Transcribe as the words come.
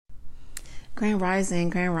Grand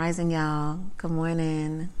Rising, y'all. Good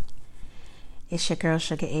morning. It's your girl,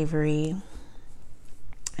 Sugar Avery.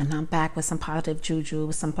 And I'm back with some positive juju,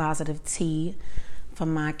 with some positive tea for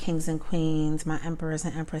my kings and queens, my emperors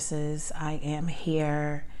and empresses. I am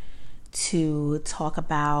here to talk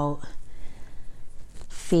about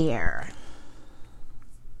fear.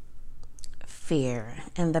 Fear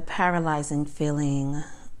and the paralyzing feeling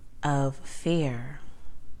of fear.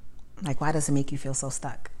 Like, why does it make you feel so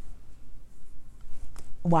stuck?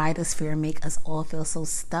 Why does fear make us all feel so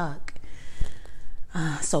stuck,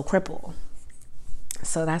 so crippled?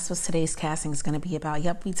 So that's what today's casting is going to be about.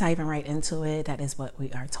 Yep, we diving right into it. That is what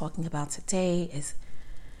we are talking about today is,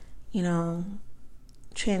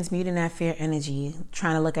 transmuting that fear energy,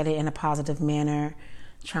 trying to look at it in a positive manner,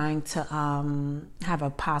 trying to have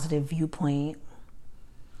a positive viewpoint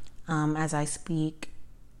as I speak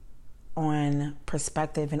on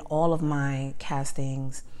perspective in all of my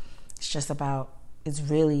castings.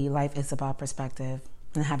 Life is about perspective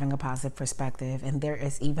and having a positive perspective. And there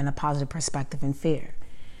is even a positive perspective in fear.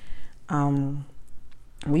 I'm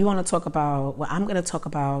going to talk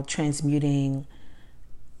about transmuting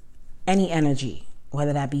any energy,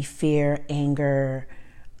 whether that be fear, anger,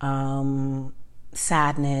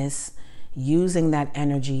 sadness, using that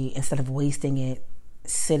energy instead of wasting it,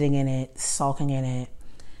 sitting in it, sulking in it.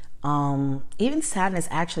 Even sadness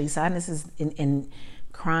is in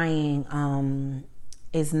crying,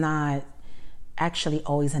 is not actually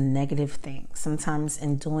always a negative thing. Sometimes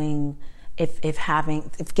if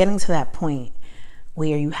getting to that point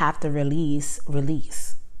where you have to release,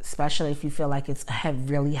 especially if you feel like it's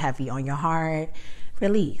really heavy on your heart,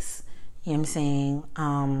 release. You know what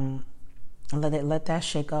I'm saying? Let that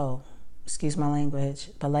shit go. Excuse my language,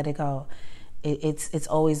 but let it go. It's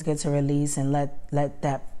always good to release and let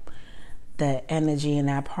the energy in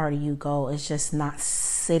that part of you go. It's just not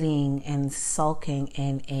sitting and sulking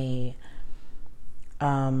in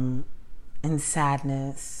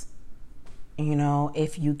sadness.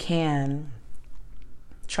 If you can,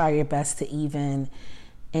 try your best to even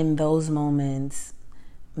in those moments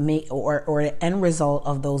or the end result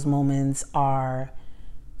of those moments are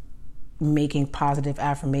making positive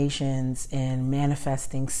affirmations and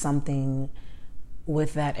manifesting something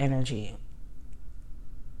with that energy.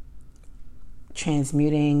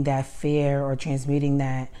 Transmuting that fear or transmuting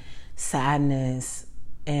that sadness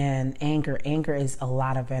and anger. Anger is a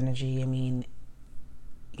lot of energy. I mean,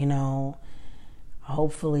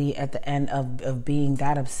 hopefully at the end of being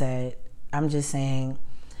that upset, I'm just saying,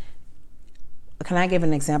 can I give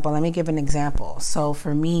an example? Let me give an example. So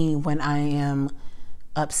for me, when I am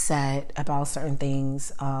upset about certain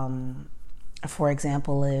things, for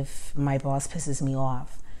example, if my boss pisses me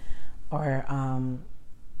off or,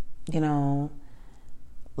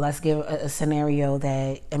 let's give a scenario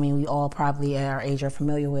that, we all probably at our age are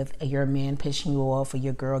familiar with. Your man pissing you off or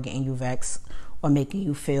your girl getting you vexed or making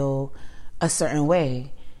you feel a certain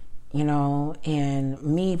way, and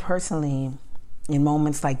me personally, in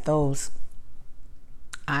moments like those,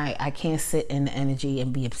 I can't sit in the energy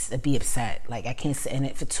and be upset. Like, I can't sit in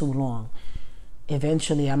it for too long.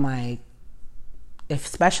 Eventually, I'm like,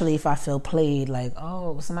 especially if I feel played, like,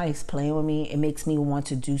 oh, somebody's playing with me, it makes me want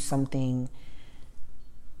to do something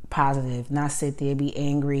positive, not sit there, be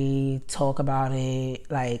angry, talk about it.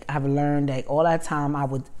 Like, I've learned that all that time I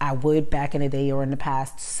would back in the day or in the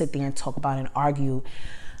past sit there and talk about it and argue,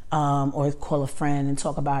 or call a friend and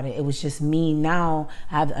talk about it. It was just me. Now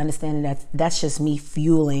I have the understanding that that's just me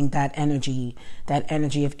fueling that energy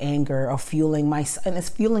of anger, or fueling myself, and it's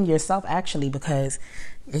fueling yourself actually, because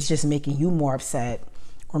it's just making you more upset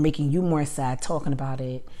or making you more sad talking about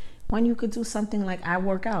it. When you could do something like, I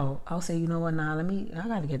work out, I'll say, you know what, let me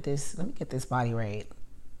get this body right.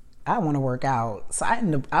 I want to work out. So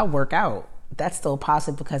I work out. That's still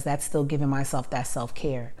positive because that's still giving myself that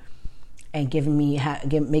self-care and making me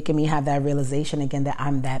have that realization again that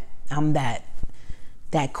I'm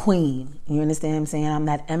that queen. You understand what I'm saying? I'm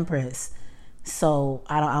that empress. So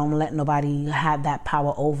I don't let nobody have that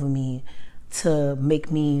power over me to make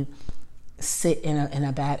me sit in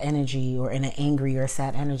a bad energy or in an angry or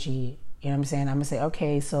sad energy. You know what I'm saying? I'm gonna say,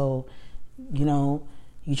 okay, so you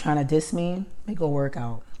trying to diss me? Let me go work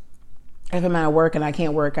out. If I'm at work and I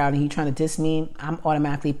can't work out and you trying to diss me, I'm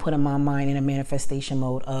automatically putting my mind in a manifestation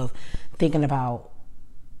mode of thinking about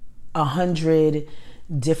 100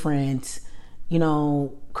 different,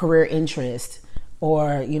 career interests,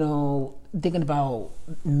 or, thinking about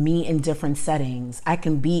me in different settings. I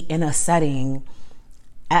can be in a setting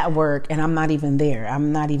at work and I'm not even there.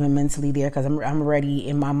 I'm not even mentally there because I'm already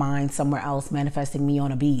in my mind somewhere else manifesting me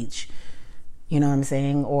on a beach. You know what I'm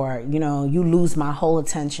saying? Or, you lose my whole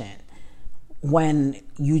attention. when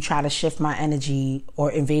you try to shift my energy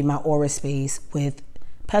or invade my aura space with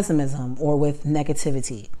pessimism or with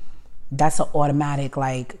negativity. That's an automatic,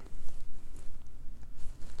 like,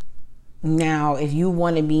 now if you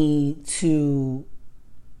wanted me to,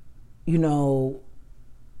 you know,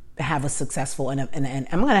 have a successful, and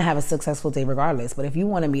I'm going to have a successful day regardless, but if you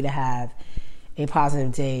wanted me to have a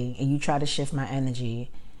positive day and you try to shift my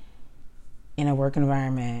energy in a work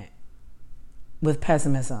environment with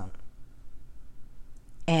pessimism,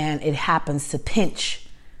 and it happens to pinch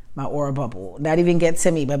my aura bubble, not even get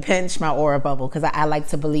to me, but pinch my aura bubble, because I like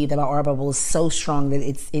to believe that my aura bubble is so strong that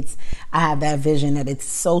it's I have that vision that it's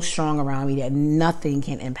so strong around me that nothing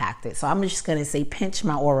can impact it. So I'm just going to say pinch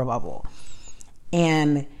my aura bubble.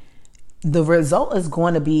 And the result is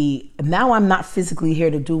going to be, now I'm not physically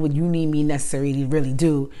here to do what you need me necessarily to really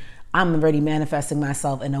do. I'm already manifesting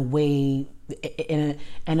myself in a way, in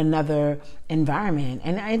another environment.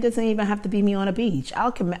 And it doesn't even have to be me on a beach.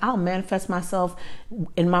 I'll manifest myself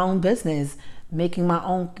in my own business, making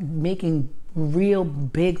real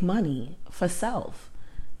big money for self.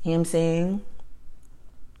 You know what I'm saying?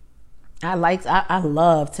 I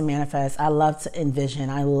love to manifest. I love to envision.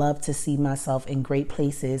 I love to see myself in great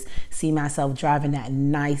places, see myself driving that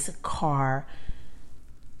nice car.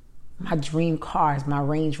 My dream car is my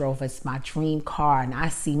Range Rover. It's my dream car. And I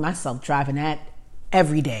see myself driving that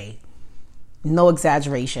every day. No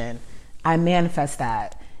exaggeration. I manifest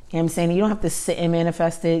that. You know what I'm saying? You don't have to sit and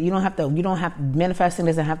manifest it. Manifesting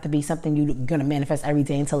doesn't have to be something you're going to manifest every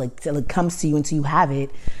day until it comes to you, until you have it.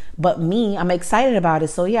 But me, I'm excited about it.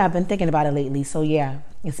 So yeah, I've been thinking about it lately. So yeah,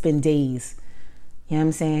 it's been days. You know what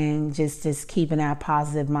I'm saying? Just keeping that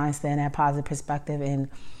positive mindset, that positive perspective. And,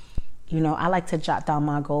 you know, I like to jot down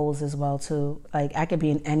my goals as well too. Like, I could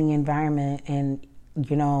be in any environment and,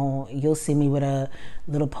 you know, you'll see me with a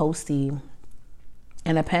little Post-it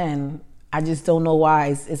and a pen. I just don't know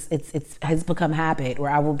why it has become habit where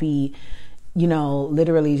I will be, you know,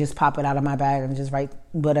 literally just pop it out of my bag and just write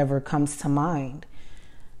whatever comes to mind.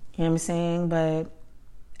 You know what I'm saying? But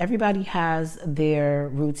everybody has their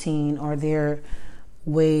routine or their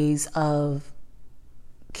ways of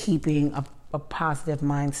keeping a positive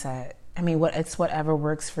mindset. I mean, it's whatever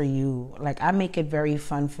works for you. Like, I make it very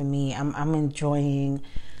fun for me. I'm enjoying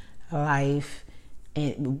life.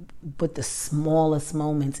 And with the smallest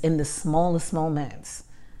moments,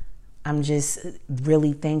 I'm just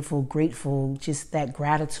really thankful, grateful, just that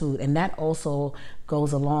gratitude. And that also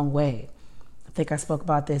goes a long way. I think I spoke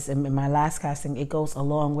about this in my last casting. It goes a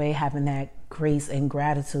long way, having that grace and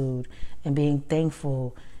gratitude and being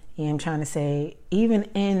thankful. You know, I'm trying to say, even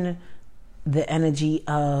in the energy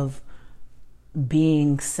of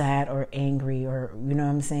being sad or angry, or, you know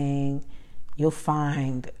what I'm saying, you'll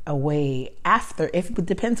find a way after. If it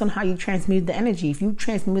depends on how you transmute the energy. If you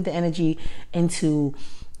transmute the energy into,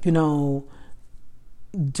 you know,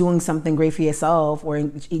 doing something great for yourself, or,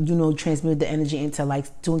 you know, transmute the energy into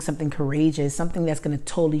like doing something courageous, something that's going to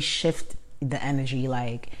totally shift the energy.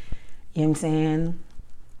 Like, you know what I'm saying?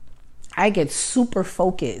 I get super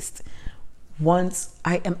focused once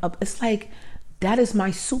I am up. It's like, that is my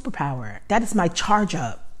superpower. That is my charge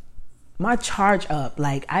up. My charge up.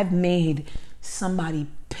 Like, I've made somebody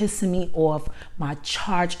pissing me off my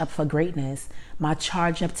charge up for greatness, my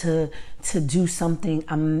charge up to do something.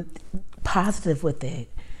 I'm positive with it,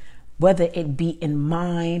 whether it be in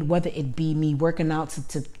mind, whether it be me working out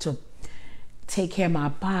to take care of my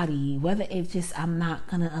body, whether it just, I'm not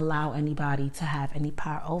gonna allow anybody to have any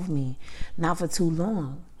power over me, not for too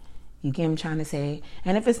long. You get what I'm trying to say?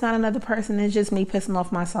 And if it's not another person, it's just me pissing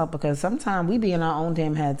off myself, because sometimes we be in our own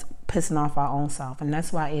damn heads pissing off our own self. And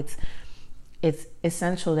that's why it's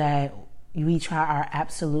essential that we try our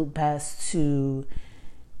absolute best to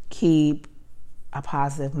keep a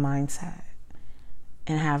positive mindset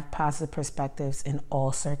and have positive perspectives in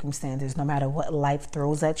all circumstances. No matter what life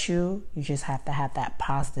throws at you, you just have to have that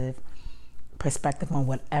positive perspective on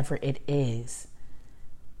whatever it is.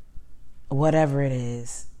 Whatever it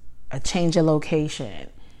is. A change of location.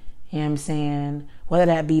 You know what I'm saying? Whether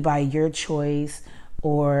that be by your choice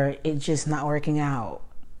or it just not working out.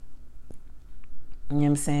 You know what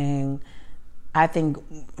I'm saying? I think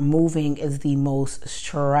moving is the most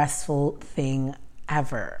stressful thing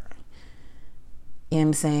ever. You know what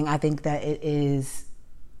I'm saying? I think that it is.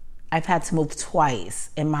 I've had to move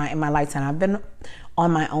twice in my lifetime. I've been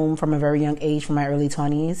on my own from a very young age, from my early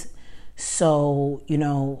 20s. So, you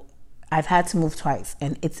know, I've had to move twice,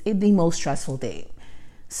 and it's the most stressful thing.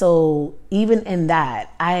 So even in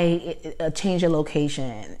that, a change of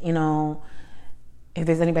location, you know, if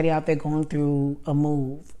there's anybody out there going through a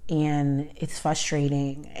move and it's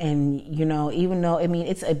frustrating, and even though,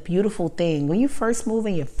 it's a beautiful thing when you first move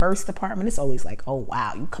in your first apartment, it's always like, oh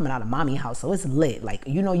wow, you coming out of mommy house, so it's lit, like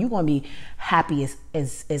you're gonna be happy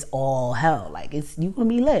as all hell, like you're gonna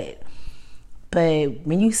be lit. But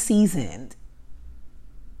when you seasoned,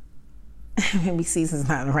 maybe seasoned's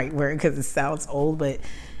not the right word because it sounds old, but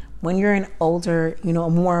when you're an older, a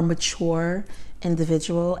more mature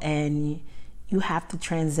individual, and you have to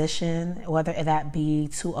transition, whether that be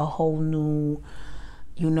to a whole new,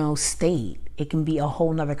 state. It can be a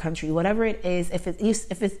whole nother country, whatever it is. If it's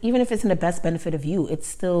even if it's in the best benefit of you, it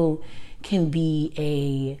still can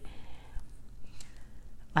be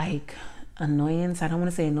like annoyance. I don't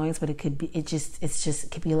want to say annoyance, but it could be. It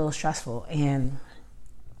could be a little stressful. And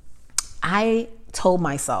I told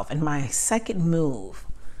myself in my second move,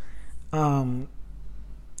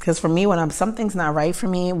 because for me, when something's not right for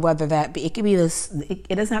me, whether that be, it could be this, it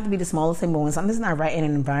doesn't have to be the smallest thing, but when something's not right in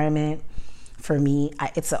an environment, for me,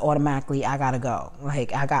 it's automatically, I gotta go.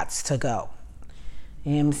 Like, I got to go.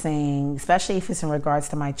 You know what I'm saying? Especially if it's in regards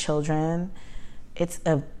to my children, it's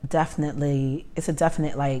a definite,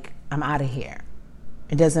 like, I'm out of here.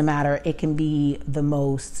 It doesn't matter. It can be the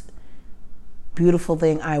most beautiful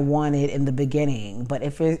thing I wanted in the beginning, but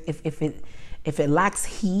if it lacks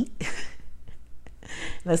heat,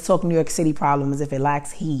 let's talk New York City problems. If it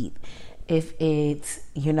lacks heat, if it's,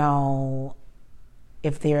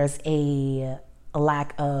 if there's a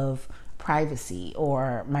lack of privacy,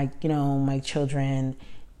 or my children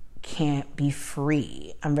can't be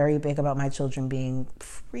free. I'm very big about my children being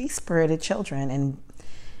free-spirited children, and,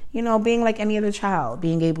 being like any other child,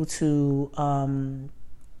 being able to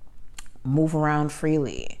move around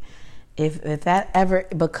freely. If that ever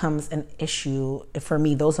becomes an issue for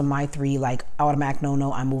me, those are my three, like, automatic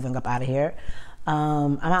no, I'm moving up out of here.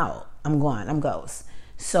 I'm out. I'm gone. I'm ghost.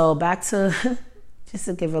 So back to just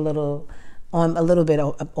to give a little bit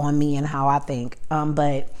on me and how I think.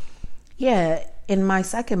 But yeah, in my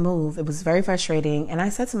second move, it was very frustrating. And I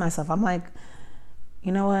said to myself, I'm like,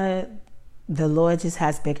 you know what? The Lord just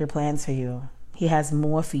has bigger plans for you. He has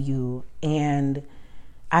more for you. And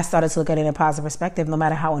I started to look at it in a positive perspective, no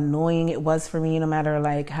matter how annoying it was for me, no matter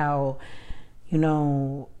like how,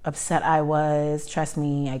 upset I was. Trust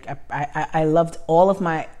me, I loved all of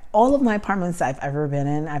my apartments I've ever been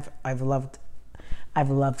in. I've loved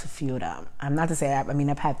a few of them. I'm not to say I've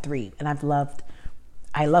had 3, and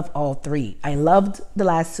I love all 3. I loved the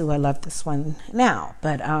last 2. I love this one now,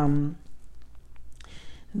 but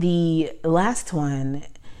the last one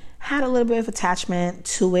had a little bit of attachment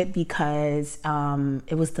to it because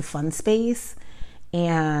it was the fun space,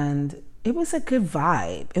 and it was a good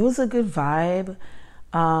vibe.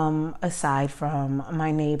 Aside from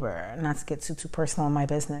my neighbor, not to get too personal in my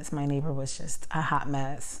business, my neighbor was just a hot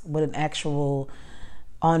mess with an actual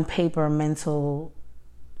on paper mental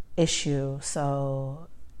issue. So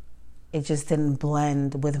it just didn't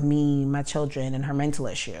blend with me, my children, and her mental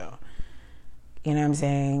issue. You know what I'm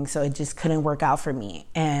saying? So it just couldn't work out for me.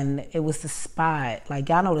 And it was the spot. Like,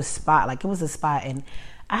 y'all know the spot. Like, it was the spot. And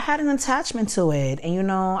I had an attachment to it.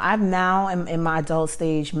 And, I've now, in my adult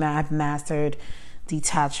stage, I've mastered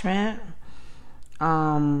detachment,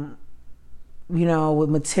 with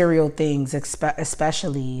material things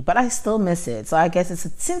especially. But I still miss it. So I guess it's a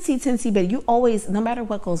teensy bit. You always, no matter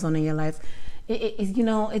what goes on in your life,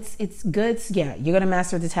 it's good. Yeah, you're going to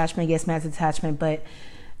master detachment. Yes, master detachment. But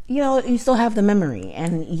you still have the memory.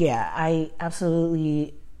 And yeah, I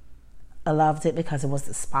absolutely loved it because it was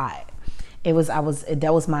the spot. That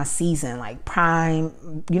was my season, like prime.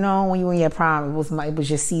 When you were in your prime, it was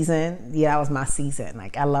your season. Yeah, that was my season.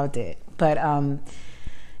 Like, I loved it. But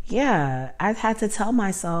yeah, I had to tell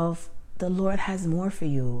myself the Lord has more for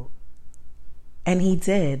you. And he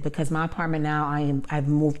did, because my apartment now, I've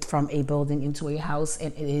moved from a building into a house,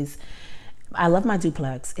 and I love my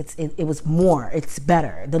duplex. It was more. It's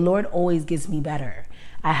better. The Lord always gives me better.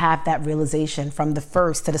 I have that realization from the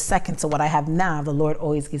first to the second to what I have now. The Lord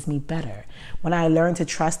always gives me better. When I learn to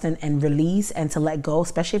trust and release and to let go,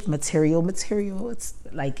 especially if material, it's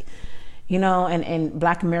like, and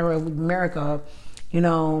Black America,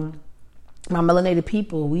 my melanated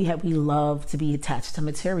people, we love to be attached to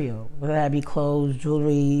material, whether that be clothes,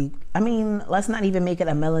 jewelry. Let's not even make it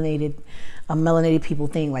a melanated people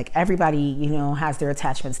thing. Like, everybody, has their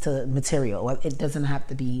attachments to material. It doesn't have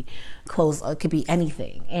to be clothes. It could be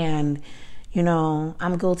anything. And,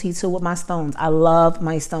 I'm guilty too with my stones. I love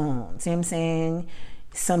my stones. See what I'm saying?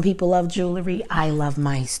 Some people love jewelry. I love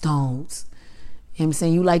my stones. You know what I'm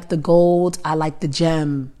saying? You like the gold. I like the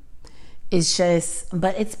gem. It's just,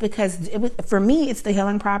 but it's because for me, it's the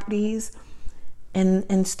healing properties.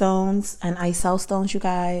 in stones, and I sell stones, you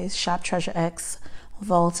guys. Shop Treasure X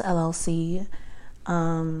Vault LLC.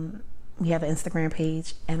 We have an Instagram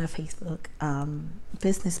page and a Facebook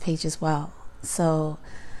business page as well. So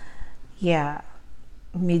yeah,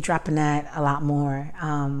 me dropping that a lot more.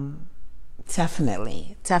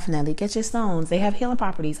 Definitely get your stones. They have healing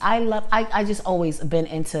properties. I just always been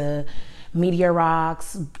into meteor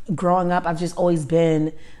rocks. Growing up, I've just always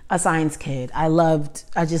been a science kid. I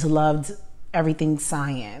just loved everything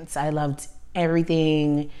science. I loved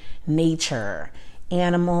everything nature,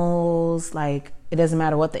 animals. Like, it doesn't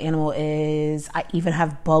matter what the animal is. I even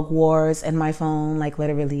have bug wars in my phone, like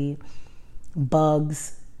literally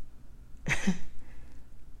bugs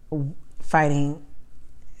fighting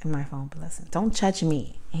in my phone. But listen, don't judge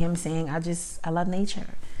me. You know what I'm saying? I love nature.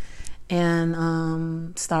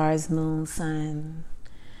 And stars, moon, sun.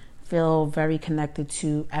 Feel very connected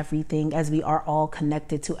to everything, as we are all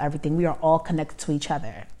connected to everything. We are all connected to each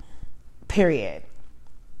other. Period.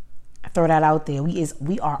 I throw that out there.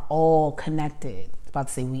 We are all connected. I was about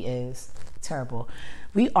to say we is. Terrible.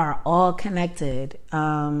 We are all connected.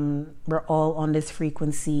 We're all on this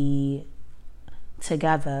frequency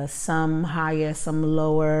together. Some higher, some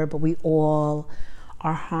lower, but we all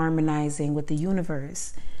are harmonizing with the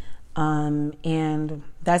universe. And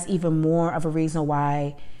that's even more of a reason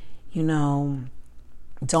why, don't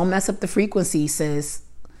mess up the frequency, sis.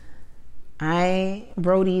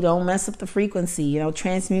 Brody, don't mess up the frequency.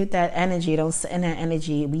 Transmute that energy. Don't sit in that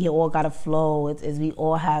energy. We all got to flow. We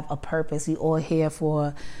all have a purpose. We all here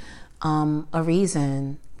for a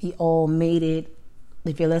reason. We all made it.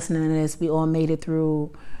 If you're listening to this, we all made it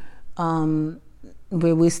through.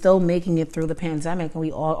 We're still making it through the pandemic, and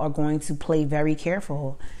we all are going to play very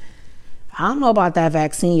careful. I don't know about that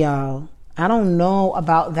vaccine, y'all. I don't know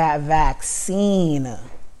about that vaccine. I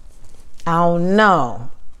don't know.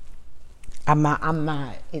 I'm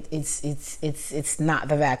not. It's not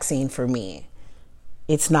the vaccine for me.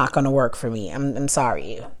 It's not going to work for me. I'm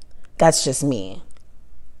sorry. That's just me.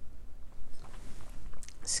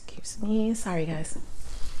 Excuse me. Sorry, guys.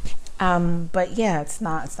 But yeah, it's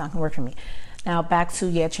not going to work for me. Now back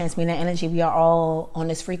to transmuting energy. We are all on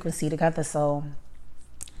this frequency together, so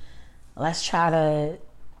let's try to,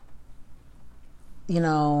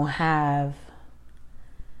 have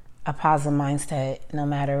a positive mindset no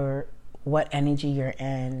matter what energy you're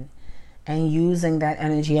in, and using that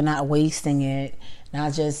energy and not wasting it,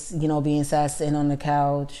 not just, being sat sitting on the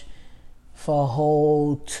couch for a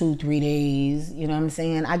whole 2-3 days. You know what I'm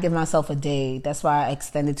saying? I give myself a day. That's why I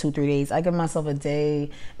extended 2-3 days. I give myself a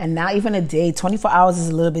day, and not even a day. 24 hours is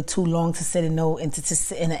a little bit too long to sit and to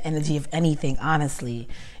sit in the energy of anything. Honestly,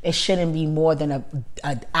 it shouldn't be more than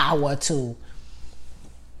an hour or two.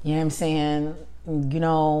 You know what I'm saying?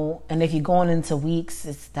 And if you're going into weeks,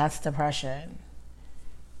 that's depression.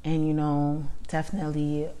 And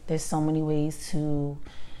definitely there's so many ways to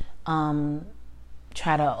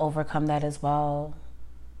try to overcome that as well.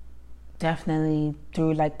 Definitely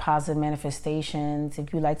through positive manifestations.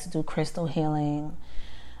 If you like to do crystal healing,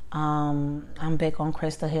 I'm big on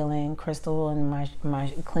crystal healing, crystal and my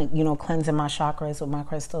cleansing my chakras with my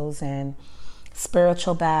crystals, and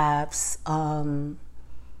spiritual baths.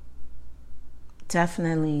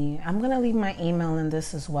 Definitely. I'm going to leave my email in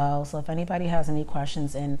this as well. So if anybody has any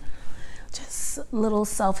questions and just little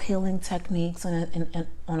self-healing techniques on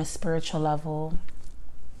a spiritual level,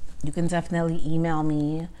 you can definitely email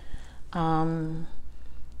me. For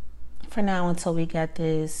now, until we get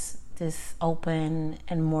this open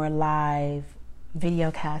and more live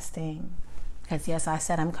video casting. Because yes, I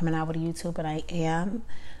said I'm coming out with a YouTube, and I am.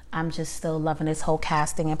 I'm just still loving this whole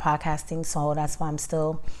casting and podcasting. So that's why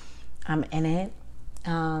I'm in it.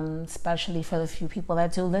 Especially for the few people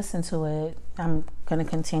that do listen to it. I'm going to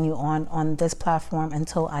continue on this platform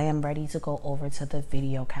until I am ready to go over to the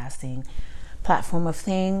video casting platform of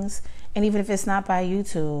things. And even if it's not by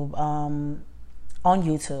YouTube, on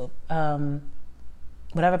YouTube,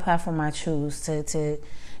 whatever platform I choose to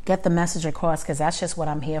get the message across, because that's just what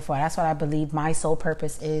I'm here for. That's what I believe my soul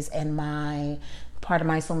purpose is, and my part of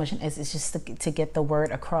my soul mission is just to get the word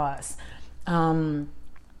across.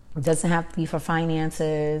 It doesn't have to be for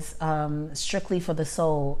finances, strictly for the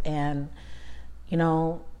soul. And,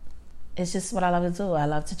 it's just what I love to do. I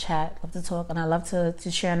love to chat, love to talk, and I love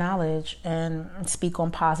to share knowledge and speak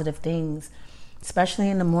on positive things, especially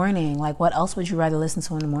in the morning. Like, what else would you rather listen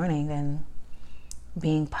to in the morning than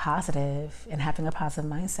being positive and having a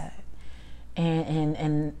positive mindset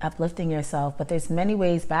and uplifting yourself? But there's many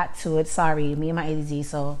ways back to it. Sorry, me and my ADD,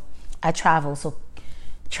 so I travel, so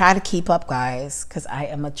try to keep up, guys, because I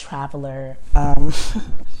am a traveler.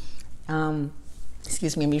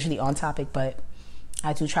 Excuse me, I'm usually on topic, but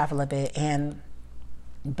I do travel a bit. And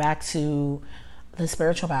back to the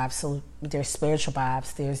spiritual vibes. So there's spiritual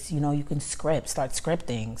vibes. There's, you can start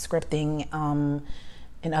scripting.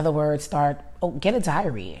 In other words, get a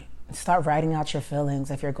diary. Start writing out your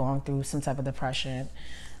feelings if you're going through some type of depression,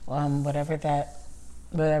 whatever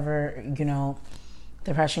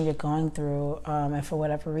depression you're going through, and for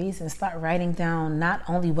whatever reason, start writing down not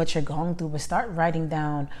only what you're going through, but start writing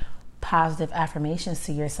down positive affirmations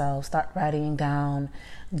to yourself. Start writing down,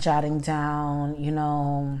 jotting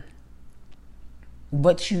down,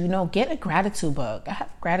 get a gratitude book. I have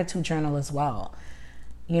a gratitude journal as well.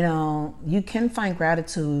 You can find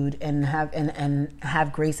gratitude and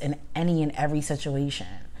have grace in any and every situation.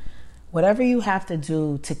 Whatever you have to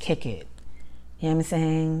do to kick it. You know what I'm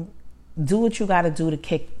saying? Do what you got to do to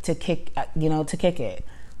kick it.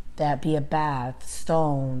 That be a bath,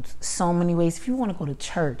 stones, so many ways. If you want to go to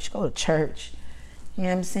church, go to church. You know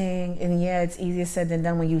what I'm saying? And yeah, it's easier said than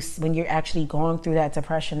done when you're actually going through that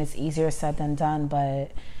depression. It's easier said than done,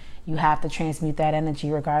 but you have to transmute that energy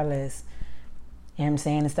regardless. You know what I'm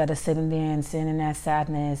saying? Instead of sitting there and sitting in that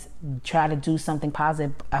sadness, try to do something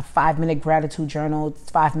positive. A 5-minute gratitude journal,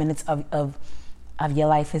 5 minutes of your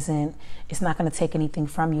life it's not going to take anything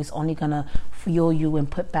from you. It's only going to fuel you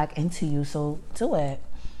and put back into you. So do it.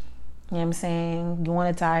 You know what I'm saying? You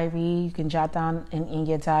want a diary, you can jot down in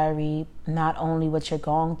your diary not only what you're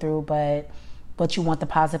going through, but what you want the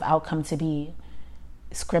positive outcome to be.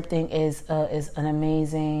 Scripting is an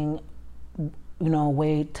amazing,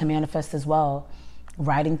 way to manifest as well.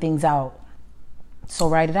 Writing things out. So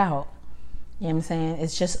write it out. You know what I'm saying?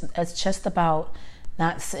 It's just about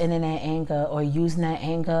not sitting in that anger or using that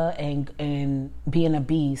anger and being a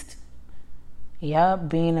beast. Yeah,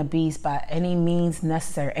 being a beast by any means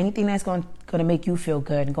necessary. Anything that's going to make you feel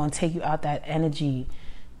good and going to take you out that energy,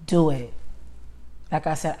 do it. Like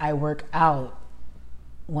I said, I work out.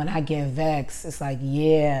 When I get vexed, it's like,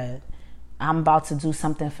 yeah, I'm about to do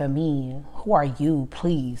something for me. Who are you?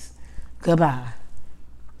 Please. Goodbye.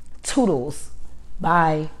 Toodles.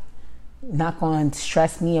 Bye. Not going to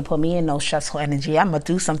stress me and put me in no stressful energy. I'm going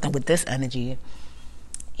to do something with this energy.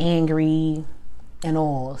 Angry and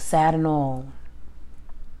all. Sad and all.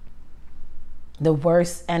 The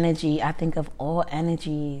worst energy, I think, of all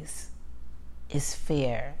energies is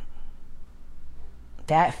fear.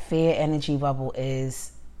 That fear energy bubble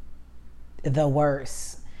is the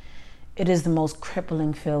worst. It is the most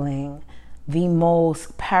crippling feeling, the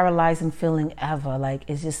most paralyzing feeling ever. Like,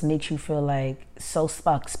 it just makes you feel like so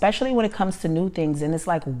stuck, especially when it comes to new things. And it's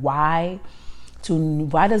like, why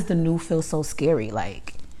does the new feel so scary?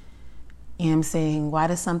 Like, you know what I'm saying? Why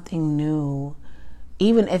does something new,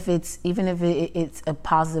 even if it's a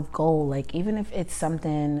positive goal, like even if it's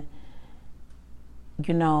something,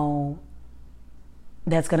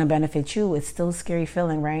 that's going to benefit you, it's still a scary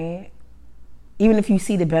feeling, right? Even if you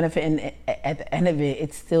see the benefit at the end of it,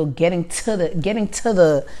 it's still getting to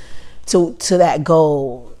that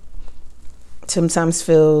goal. Sometimes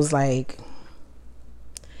feels like,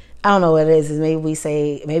 I don't know what it is.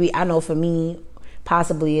 Maybe I know for me,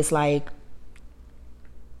 possibly it's like,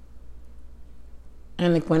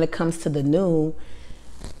 and like when it comes to the new,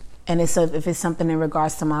 and if it's something in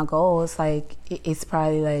regards to my goal, it's like it's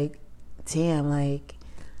probably like, damn, like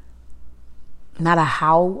not a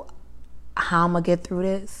how I'm gonna get through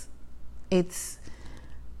this. It's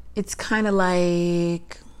kind of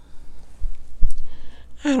like,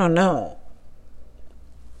 I don't know.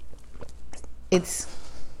 I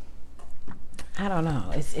don't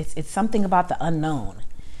know. It's something about the unknown.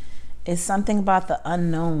 It's something about the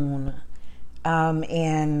unknown,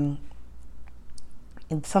 and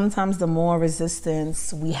sometimes the more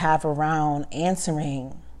resistance we have around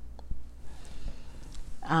answering,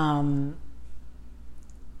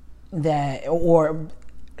 that, or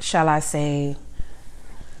shall I say,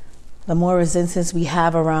 the more resistance we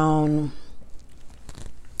have around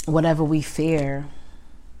whatever we fear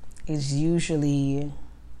is usually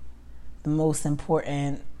the most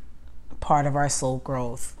important part of our soul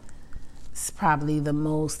growth. It's probably the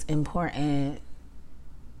most important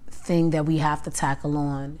thing that we have to tackle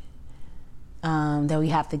on, that we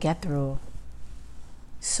have to get through.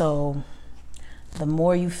 So the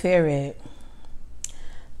more you fear it,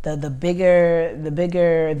 the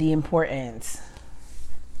bigger the importance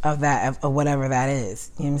of that, of whatever that is.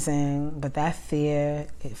 You know what I'm saying? But that fear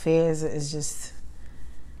is just,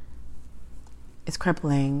 it's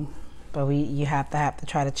crippling. But you have to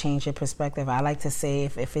try to change your perspective. I like to say,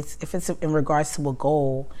 if it's in regards to a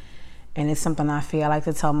goal, and it's something I fear, I like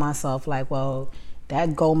to tell myself, like, well,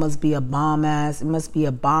 that goal must be a bomb ass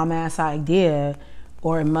idea,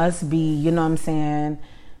 or it must be, you know what I'm saying,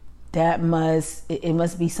 it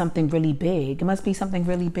must be something really big. It must be something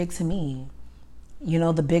really big to me. You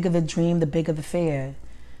know, the bigger the dream, the bigger the fear.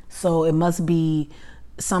 So it must be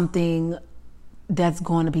something that's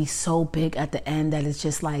going to be so big at the end that it's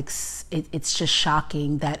just like, it's just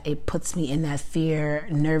shocking that it puts me in that fear,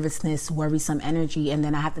 nervousness, worrisome energy. And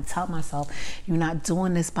then I have to tell myself, you're not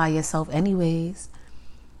doing this by yourself anyways.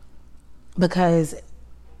 Because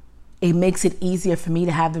it makes it easier for me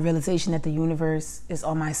to have the realization that the universe is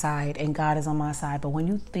on my side and God is on my side. But when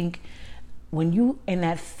you in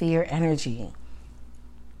that fear energy,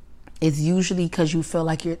 it's usually because you feel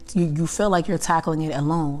like you feel like you're tackling it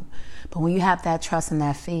alone. But when you have that trust and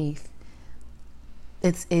that faith,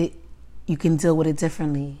 you can deal with it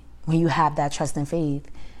differently. When you have that trust and faith,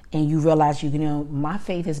 and you realize, my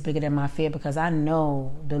faith is bigger than my fear, because I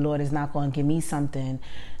know the Lord is not going to give me something,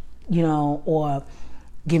 or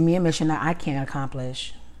give me a mission that I can't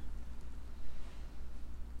accomplish.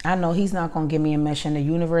 I know He's not going to give me a mission. The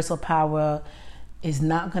universal power is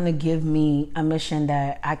not going to give me a mission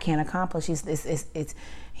that I can't accomplish. He's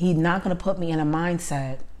not going to put me in a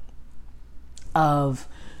mindset of,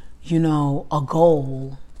 a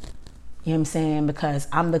goal. You know what I'm saying? Because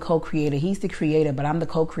I'm the co-creator. He's the creator, but I'm the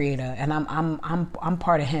co-creator, and I'm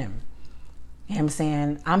part of Him. You know what I'm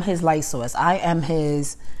saying? I'm His light source. I am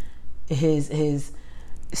His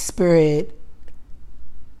spirit,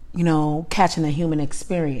 catching a human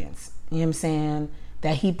experience. You know what I'm saying?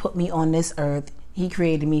 That He put me on this earth. He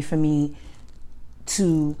created me for me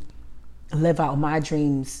to live out my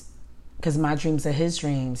dreams, because my dreams are His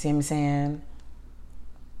dreams. You know what I'm saying?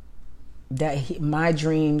 My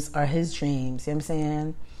dreams are His dreams. You know what I'm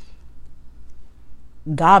saying?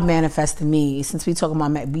 God manifested me. Since we're talking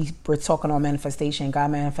on manifestation,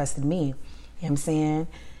 God manifested me. You know what I'm saying?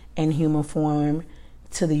 In human form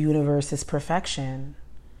to the universe's perfection.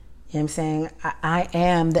 You know what I'm saying? I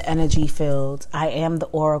am the energy field. I am the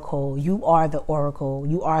oracle. You are the oracle.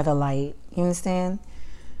 You are the light. You understand?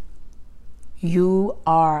 You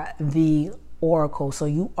are the oracle. So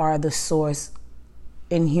you are the source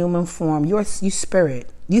in human form. You spirit.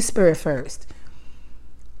 You spirit first.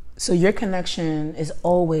 So your connection is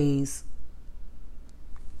always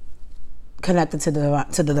connected to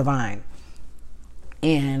the divine.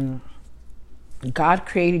 And God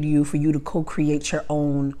created you for you to co-create your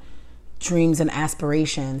own dreams and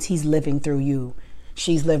aspirations. He's living through you.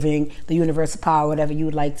 She's living the universal power, whatever you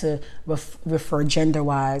would like to refer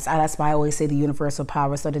gender-wise. That's why I always say the universal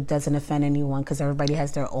power, so that it doesn't offend anyone, because everybody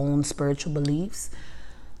has their own spiritual beliefs.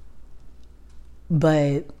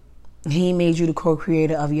 But He made you the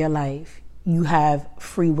co-creator of your life. You have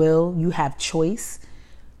free will. You have choice.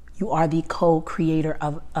 You are the co-creator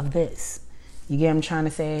of this. You get what I'm trying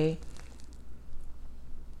to say?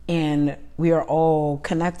 And we are all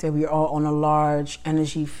connected. We are all on a larger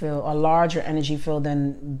energy field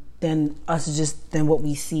than than what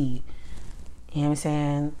we see. You know what I'm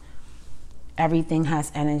saying? Everything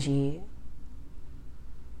has energy.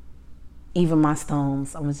 Even my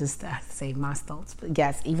stones. I'm just have to say my stones, but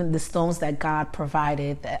yes, even the stones that God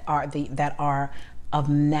provided that are of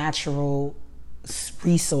natural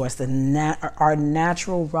resource, our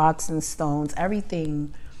natural rocks and stones.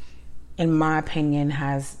 Everything, in my opinion,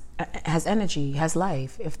 has energy, has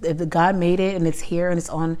life. If the God made it and it's here and it's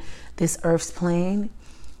on this earth's plane,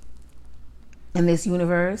 in this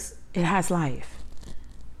universe, it has life.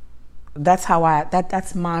 That's how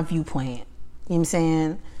that's my viewpoint. You know what I'm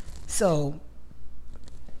saying? So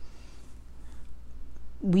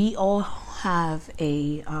we all have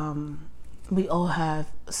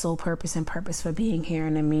soul purpose and purpose for being here,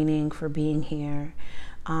 and a meaning for being here.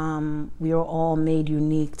 We are all made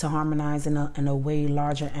unique to harmonize in a way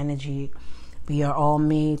larger energy. We are all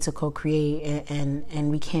made to co-create, and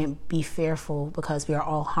we can't be fearful, because we are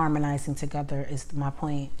all harmonizing together, is my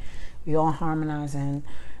point. We all harmonizing.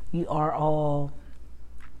 We are all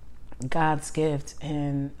God's gift,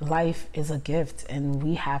 and life is a gift, and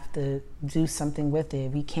we have to do something with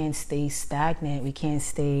it. We can't stay stagnant. We can't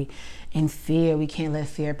stay in fear. We can't let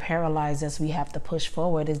fear paralyze us. We have to push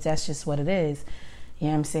forward. That's just what it is. You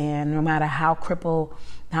know what I'm saying? No matter how crippled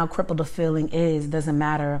the feeling is, doesn't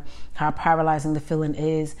matter how paralyzing the feeling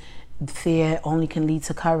is, fear only can lead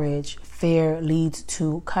to courage. Fear leads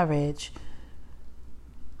to courage.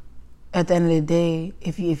 At the end of the day,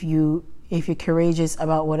 if you're courageous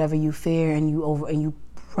about whatever you fear and you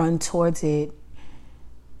run towards it,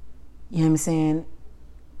 you know what I'm saying?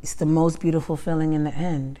 It's the most beautiful feeling in the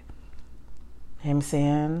end. You know what I'm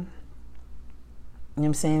saying? You know what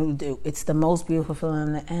I'm saying? It's the most beautiful feeling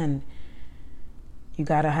in the end. You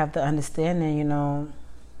got to have the understanding,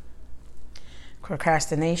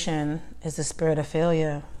 procrastination is the spirit of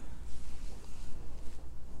failure.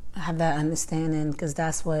 have that understanding, because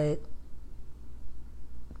that's what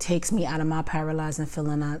takes me out of my paralyzing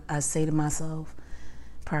feeling. I say to myself,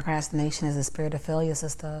 procrastination is a spirit of failure,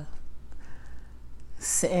 sister.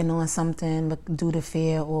 Sitting on something due to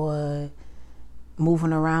fear, or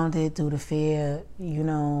moving around it due to fear,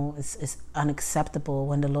 it's unacceptable.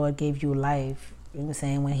 When the Lord gave you life, you know what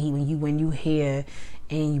I'm saying, when you hear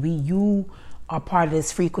and you are part of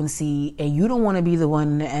this frequency, and you don't want to be the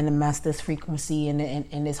one to mess this frequency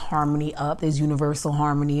and this harmony up, this universal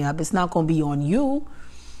harmony up. It's not going to be on you.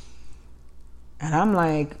 And I'm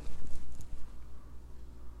like,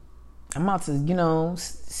 I'm about to,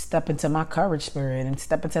 step into my courage spirit and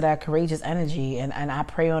step into that courageous energy. And I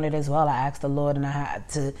pray on it as well. I ask the Lord, and I had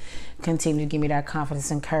to continue to give me that confidence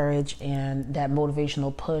and courage and that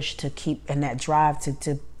motivational push to keep, and that drive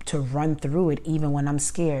to run through it, even when I'm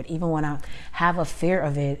scared, even when I have a fear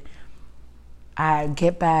of it. I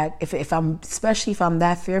get back, especially if I'm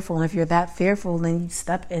that fearful, and if you're that fearful, then you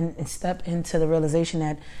step into the realization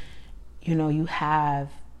that, you have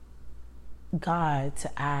God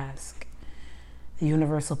to ask, the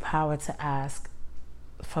universal power to ask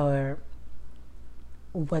for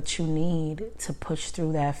what you need to push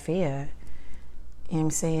through that fear. You know what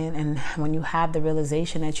I'm saying? And when you have the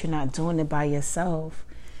realization that you're not doing it by yourself,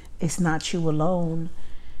 it's not you alone,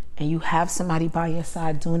 and you have somebody by your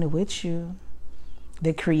side doing it with you,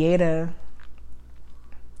 the Creator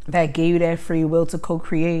that gave you that free will to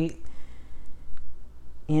co-create.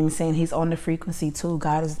 You know what I'm saying? He's on the frequency too.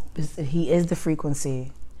 God He is the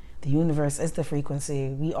frequency. The universe is the frequency.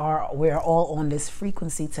 We're all on this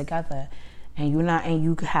frequency together. And you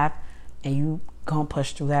gonna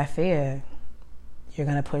push through that fear. You're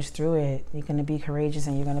gonna push through it. You're gonna be courageous,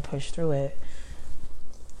 and you're gonna push through it.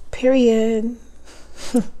 Period.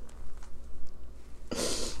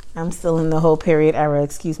 I'm still in the whole period era,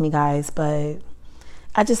 excuse me guys, but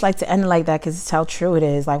I just like to end it like that, because it's how true it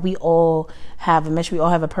is. Like, we all have a mission, we all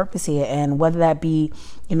have a purpose here, and whether that be,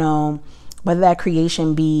 whether that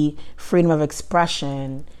creation be freedom of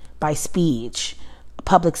expression by speech,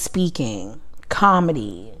 public speaking,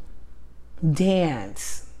 comedy,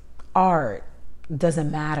 dance, art,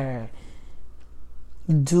 doesn't matter.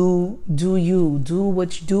 Do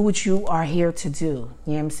what you are here to do. You know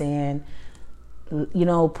what I'm saying?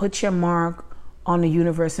 Put your mark on the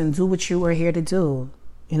universe and do what you are here to do.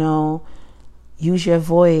 Use your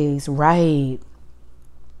voice, write.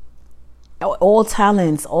 All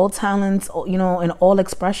talents, and all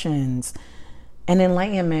expressions and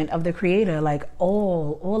enlightenment of the Creator, like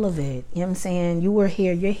all of it. You know what I'm saying? You were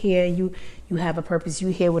here, you're here, you have a purpose,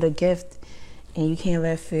 you're here with a gift, and you can't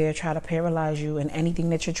let fear try to paralyze you in anything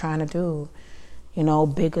that you're trying to do.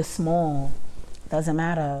 Big or small, doesn't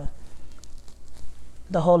matter.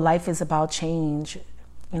 The whole life is about change.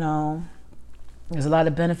 There's a lot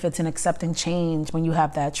of benefits in accepting change when you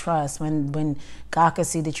have that trust. When God can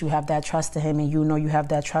see that you have that trust to Him, and you have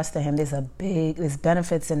that trust to Him, there's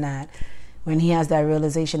benefits in that. When He has that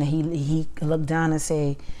realization, and he look down and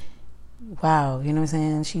say, wow, you know what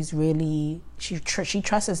I'm saying? She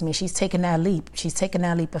trusts me. She's taking that leap. She's taking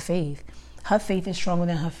that leap of faith. Her faith is stronger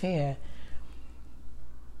than her fear.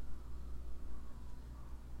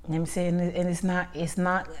 You know what I'm saying? And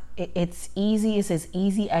it's easy. It's as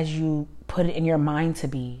easy as you put it in your mind to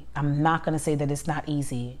be. I'm not going to say that it's not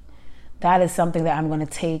easy. That is something that I'm going to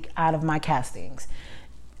take out of my castings.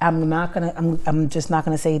 I'm just not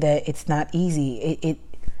going to say that it's not easy. It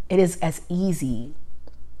is as easy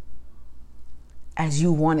as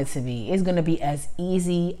you want it to be. It's going to be as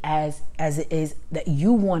easy as it is that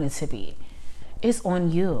you want it to be. It's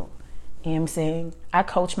on you. You know what I'm saying? I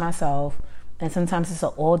coach myself. And sometimes it's an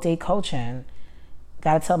all-day coaching.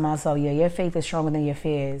 Gotta tell myself, yeah, your faith is stronger than your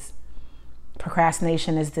fears.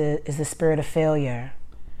 Procrastination is the spirit of failure.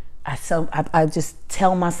 I just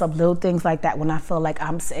tell myself little things like that when I feel like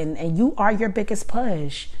I'm saying, and you are your biggest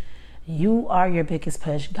push. You are your biggest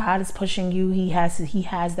push. God is pushing you. He has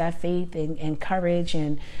that faith and courage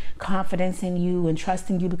and confidence in you and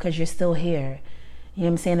trusting you because you're still here. You know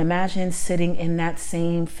what I'm saying? Imagine sitting in that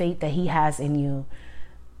same faith that He has in you.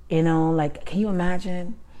 Can you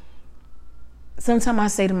imagine?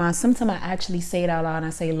 Sometimes I actually say it out loud, and I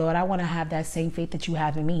say, Lord, I want to have that same faith that you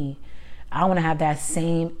have in me. I want to have that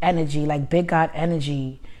same energy, like big God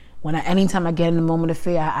energy. Anytime I get in a moment of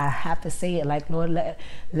fear, I have to say it like, Lord,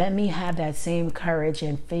 let me have that same courage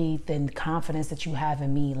and faith and confidence that you have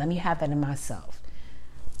in me. Let me have that in myself.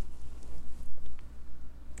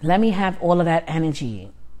 Let me have all of that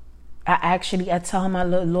energy. I tell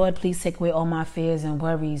Him, Lord, please take away all my fears and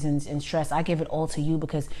worries and stress. I give it all to you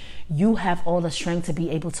because you have all the strength to be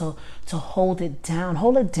able to hold it down.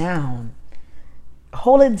 Hold it down.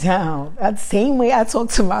 hold it down. That same way I talk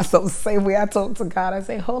to myself, the same way I talk to God. I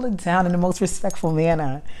say, hold it down in the most respectful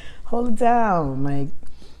manner. Hold it down. Like,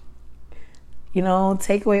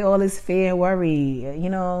 take away all this fear and worry.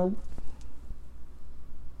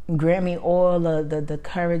 Grant me all the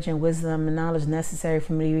courage and wisdom and knowledge necessary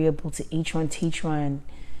for me to be able to each one teach one.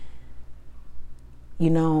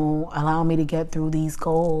 Allow me to get through these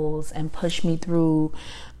goals and push me through,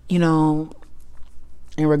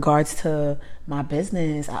 in regards to my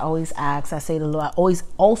business. I always ask, I say to the Lord, I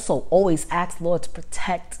always ask Lord to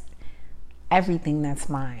protect everything that's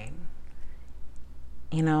mine.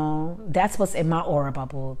 That's what's in my aura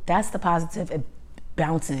bubble. That's the positive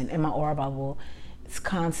bouncing in my aura bubble. It's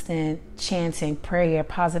constant chanting, prayer,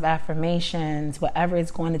 positive affirmations, whatever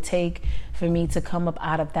it's going to take for me to come up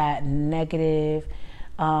out of that negative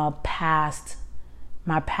past,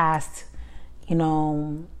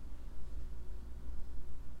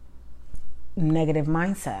 negative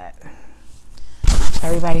mindset.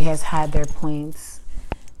 Everybody has had their points,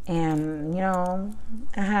 and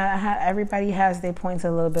everybody has their points,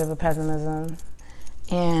 a little bit of a pessimism,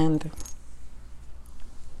 and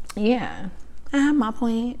yeah, I have my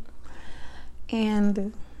point,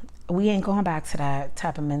 and we ain't going back to that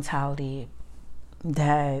type of mentality,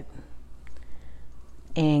 that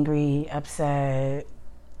angry, upset,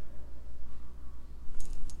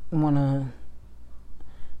 wanna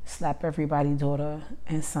slap everybody's daughter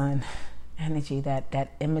and son energy,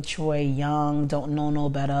 that immature, young, don't know no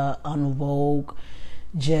better, unwoke,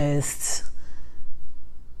 just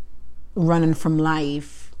running from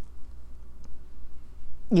life.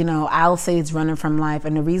 I'll say it's running from life.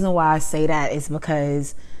 And the reason why I say that is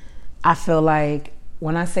because I feel like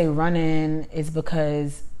when I say running, it's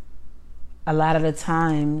because a lot of the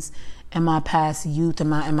times in my past youth, in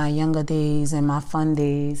my younger days, in my fun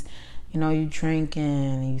days, you drinking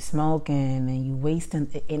and you smoking and you wasting,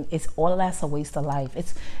 and it's all of that's a waste of life.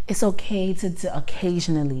 It's okay to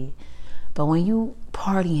occasionally, but when you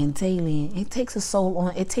partying daily, it takes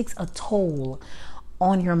a toll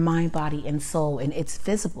on your mind, body, and soul, and it's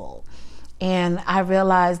visible. And I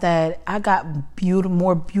realized that I got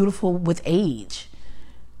more beautiful with age.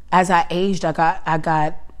 As I aged, I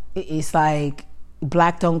got. It's like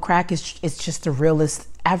black don't crack. It's just the realest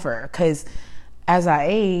ever. Because as I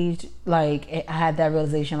aged, like I had that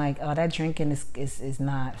realization, like, oh, that drinking is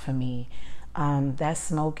not for me. That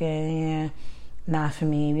smoking, not for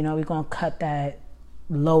me. We're gonna cut that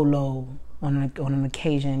low on an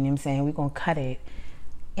occasion. You know what I'm saying? We're gonna cut it.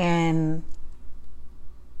 And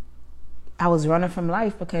I was running from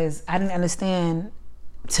life because I didn't understand.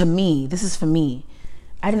 To me, this is for me,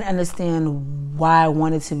 I didn't understand why I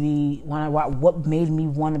wanted to be, what made me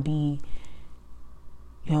want to be,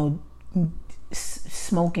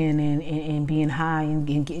 smoking and being high and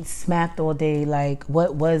getting smacked all day. Like,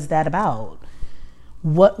 what was that about?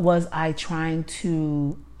 What was I trying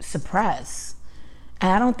to suppress?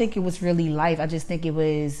 And I don't think it was really life. I just think it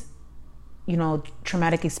was,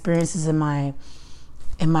 traumatic experiences in my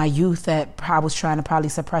youth that I was trying to probably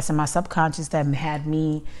suppress in my subconscious, that had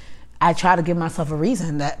me. I try to give myself a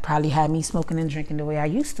reason that probably had me smoking and drinking the way I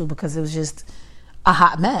used to, because it was just a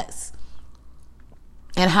hot mess.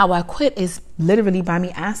 And how I quit is literally by me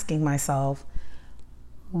asking myself,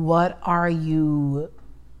 what are you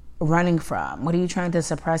running from? What are you trying to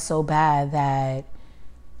suppress so bad that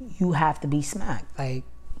you have to be smacked? Like,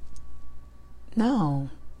 no.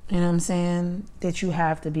 You know what I'm saying? That you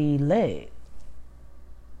have to be lit.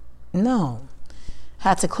 No.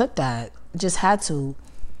 Had to clip that. Just had to.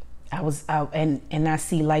 And I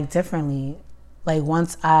see life differently. Like,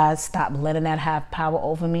 once I stopped letting that have power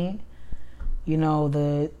over me,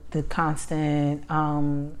 the constant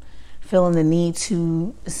feeling the need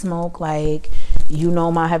to smoke, like,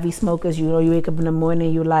 my heavy smokers, you wake up in the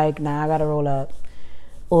morning, you like, nah, I gotta roll up.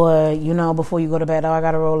 Or, before you go to bed, oh, I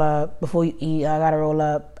gotta roll up. Before you eat, I gotta roll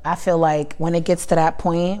up. I feel like when it gets to that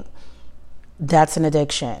point, that's an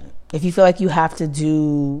addiction. If you feel like you have to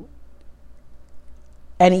do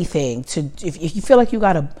anything if you feel like you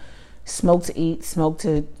gotta smoke to eat, smoke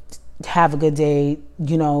to have a good day,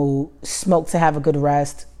 smoke to have a good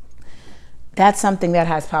rest, that's something that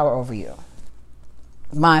has power over you.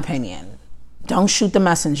 My opinion. Don't shoot the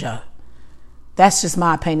messenger. That's just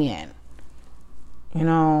my opinion.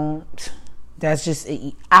 That's just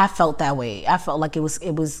it. I felt that way. I felt like it was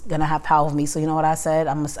gonna have power over me. So you know what I said?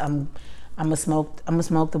 I'm gonna smoke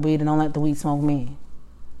the weed and don't let the weed smoke me.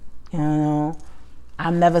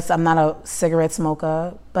 I'm not a cigarette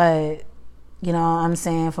smoker, but I'm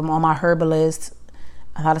saying, from all my herbalists,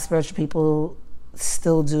 a lot of spiritual people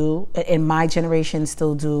still do, in my generation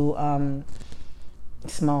still do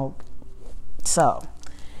smoke. So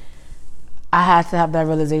I had to have that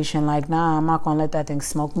realization, like, nah, I'm not gonna let that thing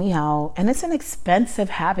smoke me out. And it's an expensive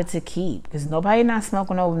habit to keep because nobody not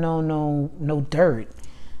smoking no dirt.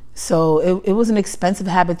 So it was an expensive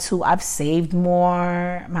habit too. I've saved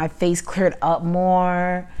more, my face cleared up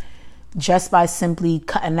more just by simply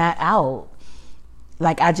cutting that out.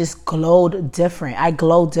 Like, I just glowed different. I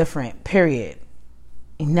glow different, period.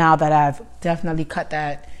 Now that I've definitely cut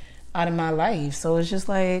that out of my life. So it's just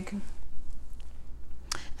like,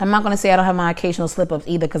 I'm not going to say I don't have my occasional slip-ups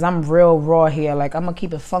either because I'm real raw here. Like, I'm going to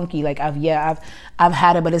keep it funky. Like, I've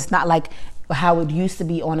had it, but it's not like how it used to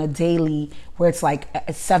be on a daily where it's like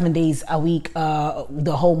 7 days a week,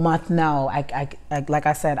 the whole month. No, I like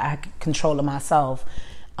I said, I control it myself.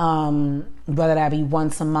 Whether that be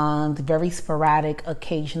once a month, very sporadic,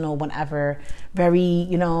 occasional, whenever, very,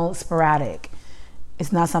 sporadic.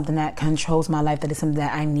 It's not something that controls my life, that is something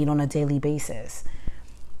that I need on a daily basis.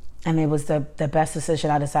 And it was the best decision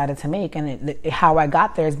I decided to make. And how I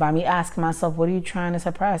got there is by me asking myself, what are you trying to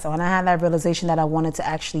suppress? When I had that realization that I wanted to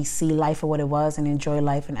actually see life for what it was and enjoy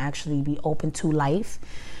life and actually be open to life,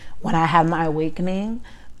 when I had my awakening,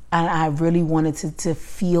 and I really wanted to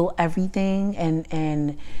feel everything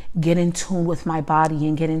and get in tune with my body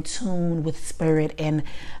and get in tune with spirit and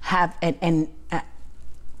have and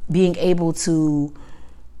being able to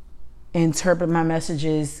interpret my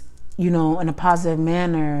messages, in a positive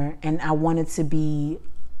manner. And I wanted to be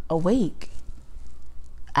awake.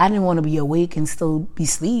 I didn't want to be awake and still be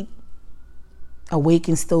asleep. Awake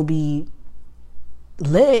and still be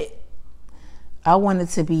lit. I wanted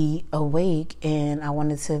to be awake and I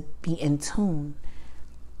wanted to be in tune.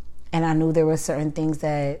 And I knew there were certain things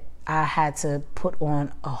that I had to put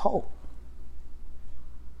on a hold.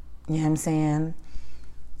 You know what I'm saying?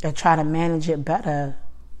 I try to manage it better.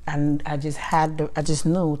 And I just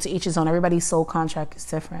knew, to each his own. Everybody's soul contract is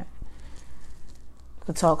different. We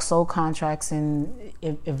could talk soul contracts and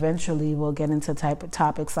eventually we'll get into type of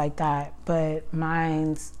topics like that. But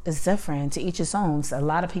mine is different, to each his own. So a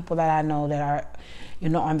lot of people that I know that are,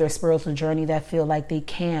 on their spiritual journey that feel like they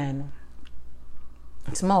can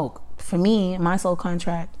smoke. For me, my soul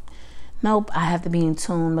contract, nope, I have to be in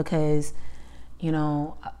tune because,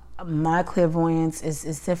 my clairvoyance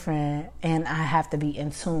is different, and I have to be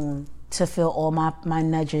in tune to feel all my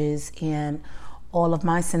nudges and all of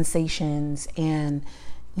my sensations, and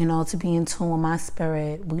to be in tune with my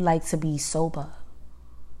spirit. We like to be sober.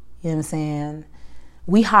 You know what I'm saying?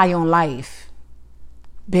 We high on life.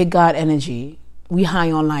 Big God energy. We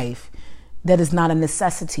high on life. That is not a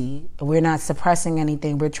necessity. We're not suppressing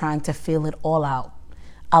anything. We're trying to feel it all out.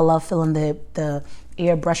 I love feeling the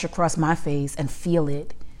air brush across my face and feel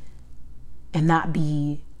it. And not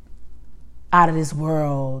be out of this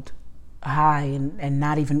world high and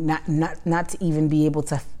not to even be able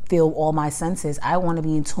to feel all my senses. I want to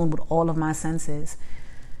be in tune with all of my senses.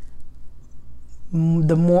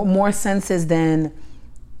 The more senses than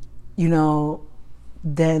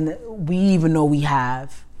than we even know we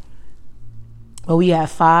have. But we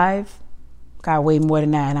have 5. Got way more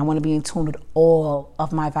than that, and I want to be in tune with all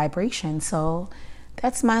of my vibrations. So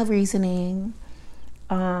that's my reasoning.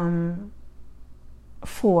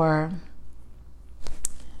 For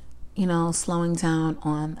slowing down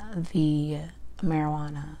on the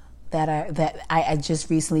marijuana that I just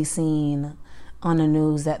recently seen on the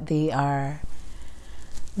news that they are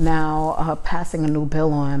now passing a new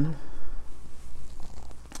bill on.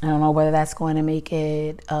 I don't know whether that's going to make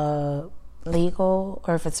it legal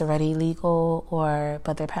or if it's already legal,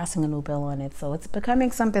 but they're passing a new bill on it, so it's becoming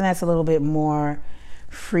something that's a little bit more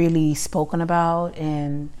freely spoken about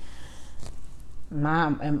in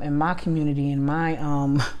my community, and my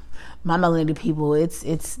melanated people.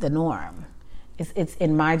 It's the norm. It's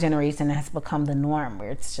in my generation, it has become the norm, where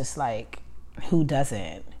it's just like, who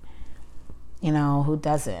doesn't? Who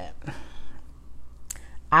doesn't?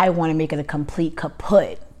 I want to make it a complete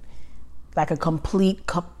kaput, like a complete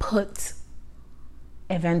kaput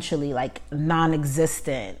eventually, like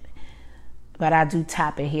non-existent. But I do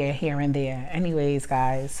tap it here and there. Anyways,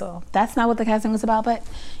 guys, so that's not what the casting was about. But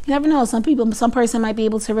you never know. Some person might be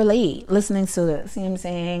able to relate listening to this, you know what I'm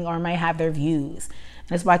saying? Or might have their views. And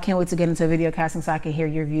that's why I can't wait to get into video casting so I can hear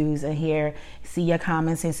your views and see your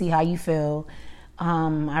comments and see how you feel.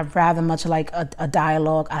 I'd rather much like a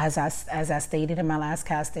dialogue, as I stated in my last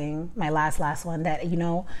casting, my last one, that,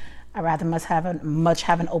 I'd rather much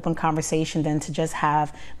have an open conversation than to just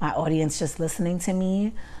have my audience just listening to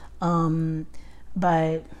me.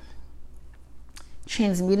 But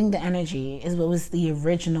transmuting the energy is what was the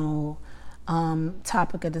original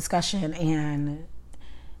topic of discussion, and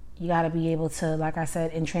you got to be able to, like I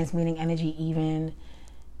said, in transmuting energy, even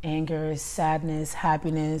anger, sadness,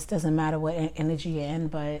 happiness, doesn't matter what energy you're in,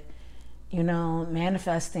 but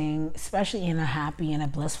manifesting, especially in a happy and a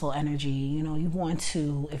blissful energy, you want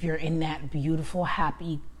to, if you're in that beautiful,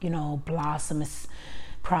 happy, blossomous,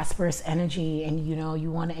 prosperous energy, and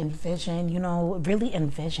you want to envision, really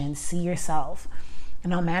envision, see yourself.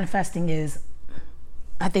 Manifesting is,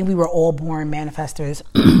 I think we were all born manifestors.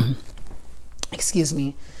 Excuse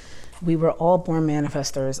me. We were all born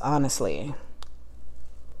manifestors, honestly.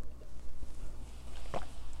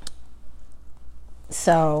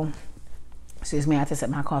 So, excuse me, I have to sip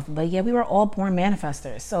my coffee. But yeah, we were all born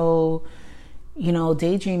manifestors. So,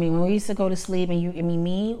 daydreaming, when we used to go to sleep,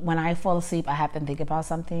 and when I fall asleep, I have to think about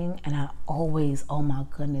something. And I always, oh my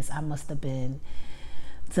goodness, I must have been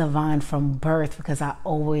divine from birth, because I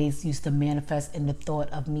always used to manifest in the thought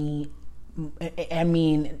of me.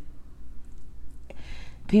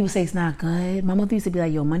 People say it's not good. My mother used to be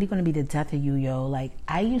like, yo, money gonna be the death of you, yo. Like,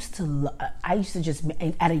 I used to just,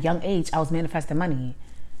 at a young age, I was manifesting money,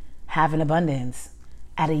 having abundance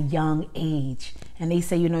at a young age. And they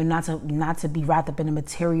say, not to be wrapped up in the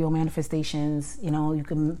material manifestations. You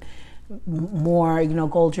can more,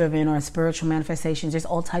 goal driven or spiritual manifestations, just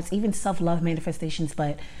all types, even self-love manifestations.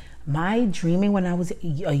 But my dreaming when I was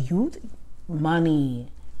a youth, money,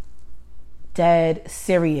 dead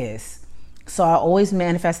serious. So I always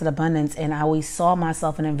manifested abundance, and I always saw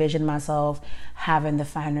myself and envisioned myself having the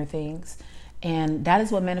finer things. And that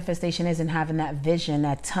is what manifestation is, and having that vision,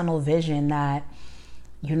 that tunnel vision, that,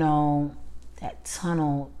 that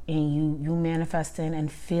tunnel, and you manifesting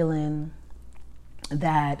and feeling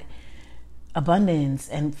that abundance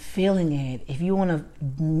and feeling it. If you want to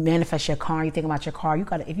manifest your car, you think about your car,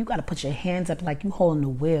 if you gotta put your hands up like you holding the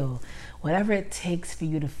wheel. Whatever it takes for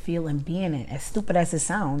you to feel and be in it, as stupid as it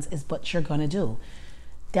sounds, is what you're gonna do.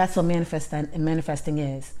 That's what manifesting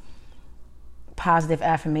is. Positive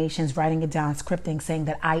affirmations, writing it down, scripting, saying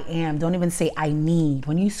that I am. Don't even say I need.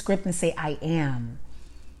 When you script and say I am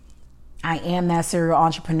that serial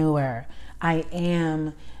entrepreneur. I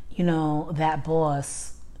am, that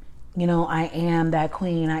boss. I am that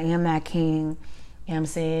queen. I am that king. I'm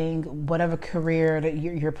saying whatever career that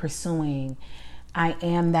you're pursuing. I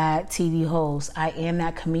am that TV host. I am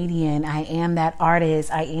that comedian. I am that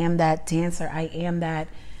artist. I am that dancer. I am that,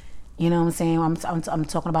 I'm saying? I'm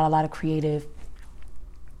talking about a lot of creative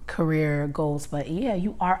career goals. But yeah,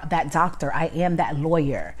 you are that doctor. I am that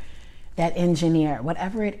lawyer, that engineer,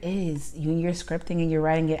 whatever it is. You're scripting and you're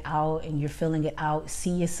writing it out and you're filling it out.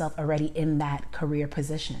 See yourself already in that career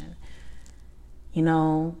position.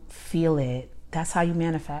 Feel it. That's how you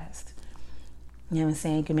manifest. You know what I'm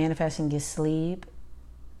saying? You can manifest in your sleep.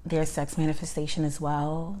 There's sex manifestation as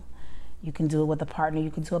well. You can do it with a partner.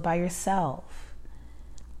 You can do it by yourself.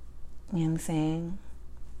 You know what I'm saying?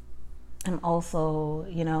 I'm also,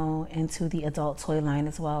 into the adult toy line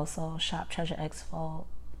as well. So shop Treasure X Vault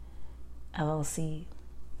LLC.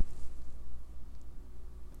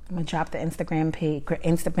 I'm going to drop the Instagram page,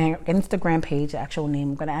 the actual name.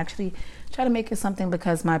 I'm going to actually try to make it something,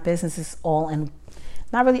 because my business is all in,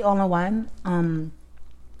 not really all in one.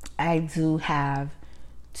 I do have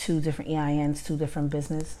 2 different EINs, 2 different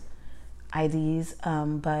business IDs.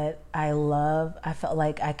 But I felt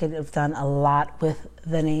like I could have done a lot with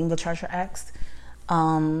the name, The Treasure X.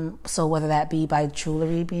 So whether that be by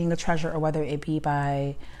jewelry being a treasure, or whether it be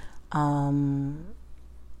by,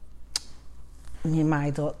 my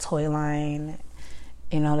adult toy line,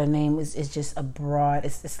 the name is just a broad,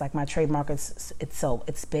 it's like my trademark, it's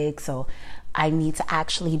big, so I need to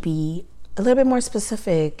actually be a little bit more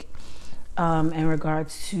specific in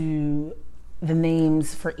regards to the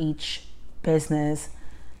names for each business,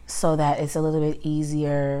 so that it's a little bit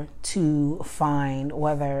easier to find,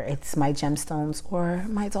 whether it's my gemstones or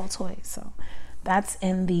my adult toys. So that's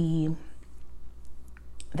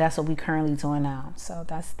what we currently doing now. So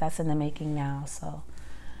that's in the making now. So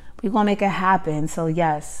we're gonna make it happen. So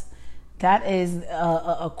yes, that is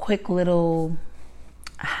a quick little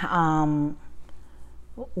 1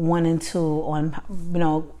 and 2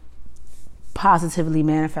 on positively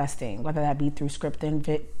manifesting, whether that be through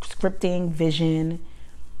scripting, vision.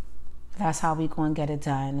 That's how we gonna get it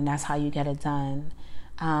done, and that's how you get it done.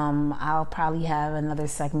 I'll probably have another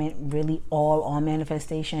segment really all on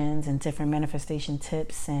manifestations and different manifestation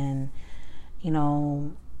tips, and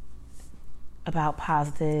about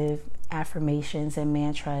positive affirmations and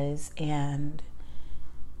mantras, and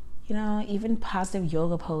even positive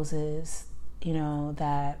yoga poses,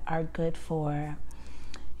 that are good for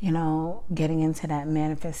getting into that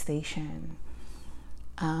manifestation.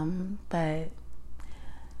 But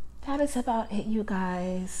that is about it, you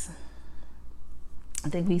guys. I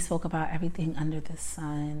think we spoke about everything under the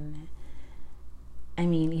sun. I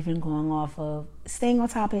mean, even going off of staying on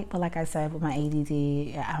topic, but like I said, with my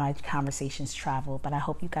ADD, my conversations travel. But I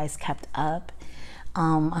hope you guys kept up.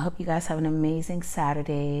 I hope you guys have an amazing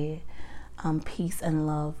Saturday. Peace and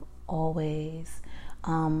love always.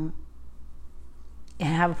 And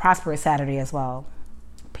have a prosperous Saturday as well.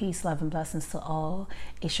 Peace, love, and blessings to all.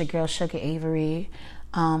 It's your girl, Sugar Avery.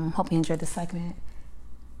 Hope you enjoyed the segment.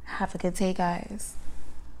 Have a good day, guys.